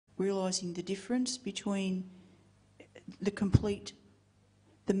realising the difference between the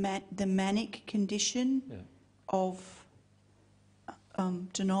manic condition of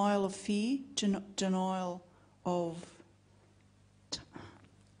denial of fear, denial of...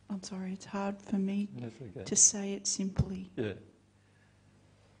 I'm sorry, it's hard for me to say it simply. Yeah.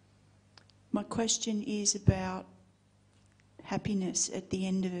 My question is about happiness at the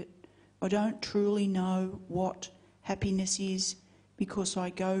end of it. I don't truly know what happiness is because I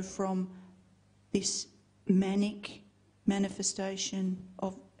go from this manic manifestation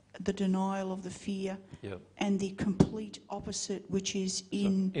of the denial of the fear and the complete opposite, which is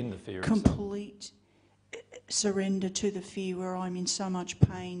in the fear complete surrender to the fear, where I'm in so much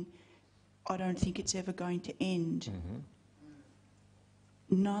pain I don't think it's ever going to end.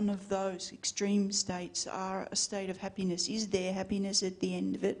 Mm-hmm. None of those extreme states are a state of happiness. Is there happiness at the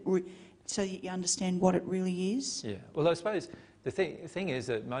end of it, so that you understand what it really is? Yeah. Well, I suppose the thing is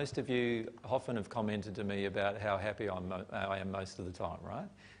that most of you often have commented to me about how happy I am most of the time, right?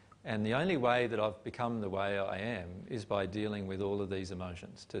 And the only way that I've become the way I am is by dealing with all of these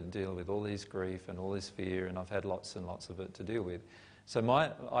emotions, to deal with all this grief and all this fear, and I've had lots and lots of it to deal with. So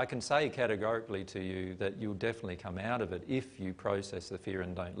I can say categorically to you that you'll definitely come out of it if you process the fear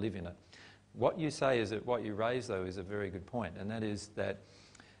and don't live in it. What you say is that what you raise, though, is a very good point, and that is that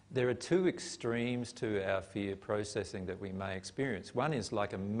there are two extremes to our fear processing that we may experience. One is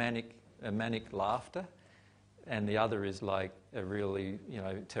like a manic laughter, and the other is like a really,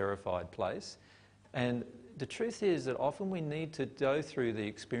 terrified place. And the truth is that often we need to go through the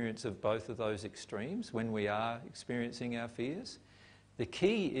experience of both of those extremes when we are experiencing our fears. The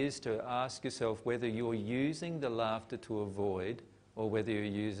key is to ask yourself whether you're using the laughter to avoid or whether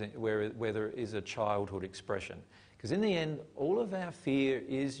whether it is a childhood expression. Because in the end, all of our fear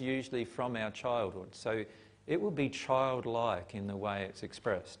is usually from our childhood. So it will be childlike in the way it's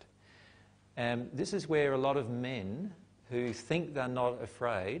expressed. And this is where a lot of men who think they're not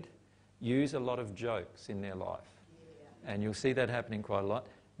afraid use a lot of jokes in their life. And you'll see that happening quite a lot.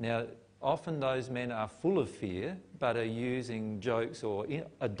 Now, often those men are full of fear, but are using jokes or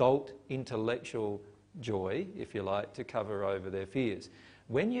adult intellectual joy, if you like, to cover over their fears.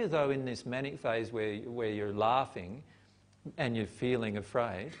 When you're, though, in this manic phase where you're laughing and you're feeling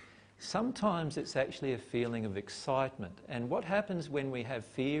afraid, sometimes it's actually a feeling of excitement. And what happens when we have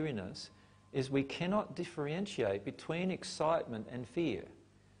fear in us is we cannot differentiate between excitement and fear.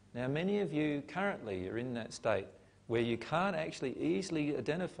 Now, many of you currently are in that state where you can't actually easily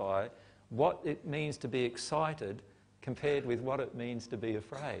identify what it means to be excited compared with what it means to be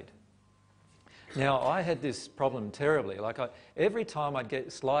afraid. Now, I had this problem terribly. Every time I'd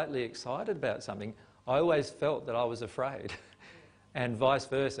get slightly excited about something, I always felt that I was afraid. And vice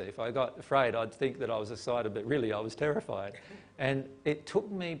versa. If I got afraid, I'd think that I was excited, but really I was terrified. And it took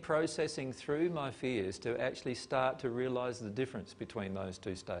me processing through my fears to actually start to realise the difference between those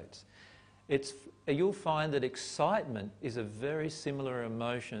two states. You'll find that excitement is a very similar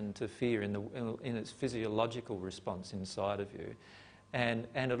emotion to fear in its physiological response inside of you. And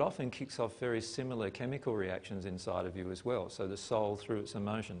it often kicks off very similar chemical reactions inside of you as well. So the soul, through its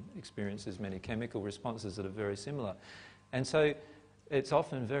emotion, experiences many chemical responses that are very similar. And so it's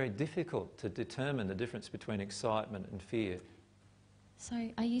often very difficult to determine the difference between excitement and fear. So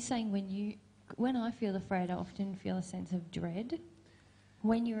are you saying when I feel afraid, I often feel a sense of dread?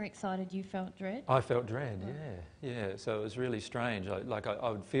 When you were excited, you felt dread? I felt dread, yeah. So it was really strange.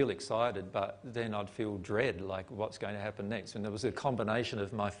 I would feel excited, but then I'd feel dread, like what's going to happen next. And there was a combination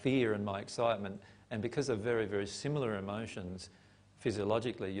of my fear and my excitement. And because of very, very similar emotions,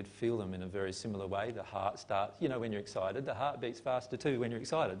 physiologically, you'd feel them in a very similar way. The heart starts, when you're excited, the heart beats faster too when you're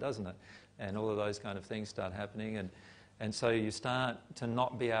excited, doesn't it? And all of those kind of things start happening. And so you start to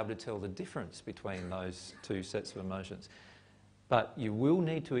not be able to tell the difference between those two sets of emotions. But you will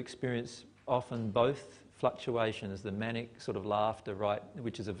need to experience often both fluctuations, the manic sort of laughter,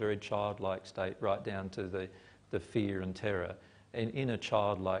 which is a very childlike state, right down to the fear and terror, in a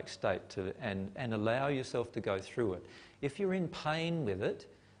childlike state, and allow yourself to go through it. If you're in pain with it,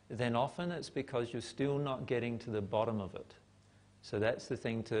 then often it's because you're still not getting to the bottom of it. So that's the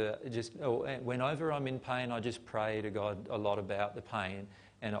thing to whenever I'm in pain, I just pray to God a lot about the pain,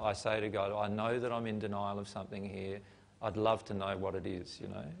 and I say to God, I know that I'm in denial of something here. I'd love to know what it is,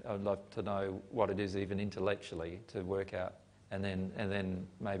 I'd love to know what it is even intellectually to work out, and then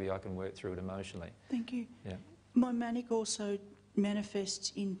maybe I can work through it emotionally. Thank you. Yeah. My manic also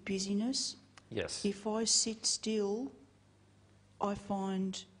manifests in busyness. Yes. If I sit still, I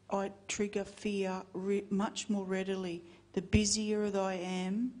find I trigger fear much more readily. The busier that I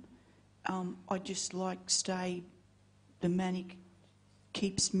am, I just stay the manic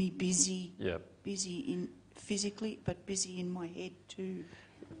keeps me busy, Yep. busy in physically, but busy in my head too.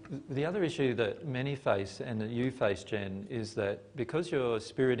 The other issue that many face, and that you face, Jen, is that because you're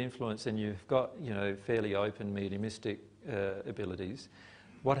spirit influence and you've got, fairly open mediumistic abilities,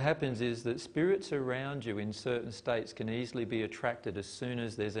 what happens is that spirits around you in certain states can easily be attracted as soon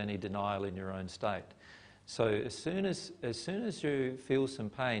as there's any denial in your own state. So as soon as you feel some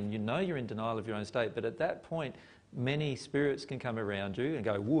pain, you know you're in denial of your own state, but at that point, many spirits can come around you and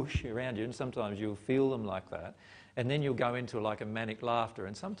go whoosh around you, and sometimes you'll feel them like that. And then you'll go into like a manic laughter,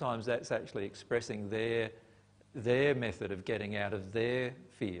 and sometimes that's actually expressing their method of getting out of their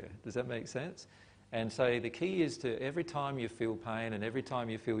fear. Does that make sense? And so the key is to, every time you feel pain and every time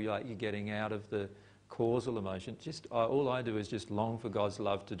you feel like you're getting out of the causal emotion, all I do is just long for God's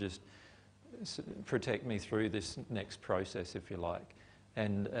love to just protect me through this next process, if you like.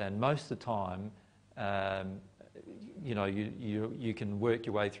 And most of the time, you can work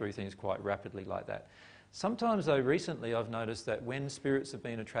your way through things quite rapidly like that. Sometimes, though, recently I've noticed that when spirits have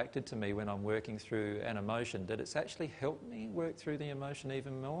been attracted to me when I'm working through an emotion, that it's actually helped me work through the emotion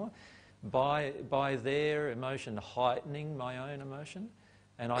even more by their emotion heightening my own emotion.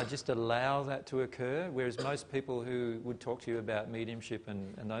 And I just allow that to occur, whereas most people who would talk to you about mediumship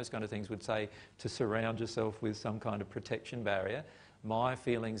and those kind of things would say to surround yourself with some kind of protection barrier. My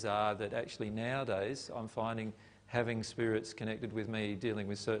feelings are that actually nowadays I'm finding having spirits connected with me dealing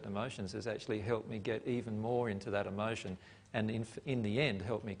with certain emotions has actually helped me get even more into that emotion, and in the end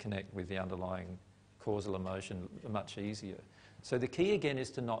helped me connect with the underlying causal emotion much easier. So the key again is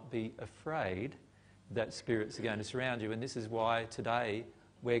to not be afraid that spirits are going to surround you, and this is why today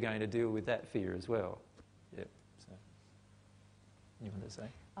we're going to deal with that fear as well. Yep. So, you want to say?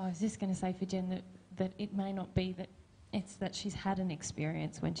 I was just going to say for Jen that it may not be that it's that she's had an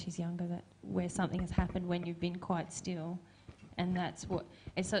experience when she's younger where something has happened when you've been quite still, and that's what.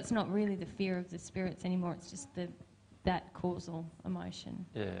 So it's not really the fear of the spirits anymore. It's just that causal emotion.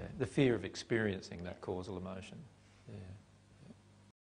 Yeah, the fear of experiencing that causal emotion. Yeah.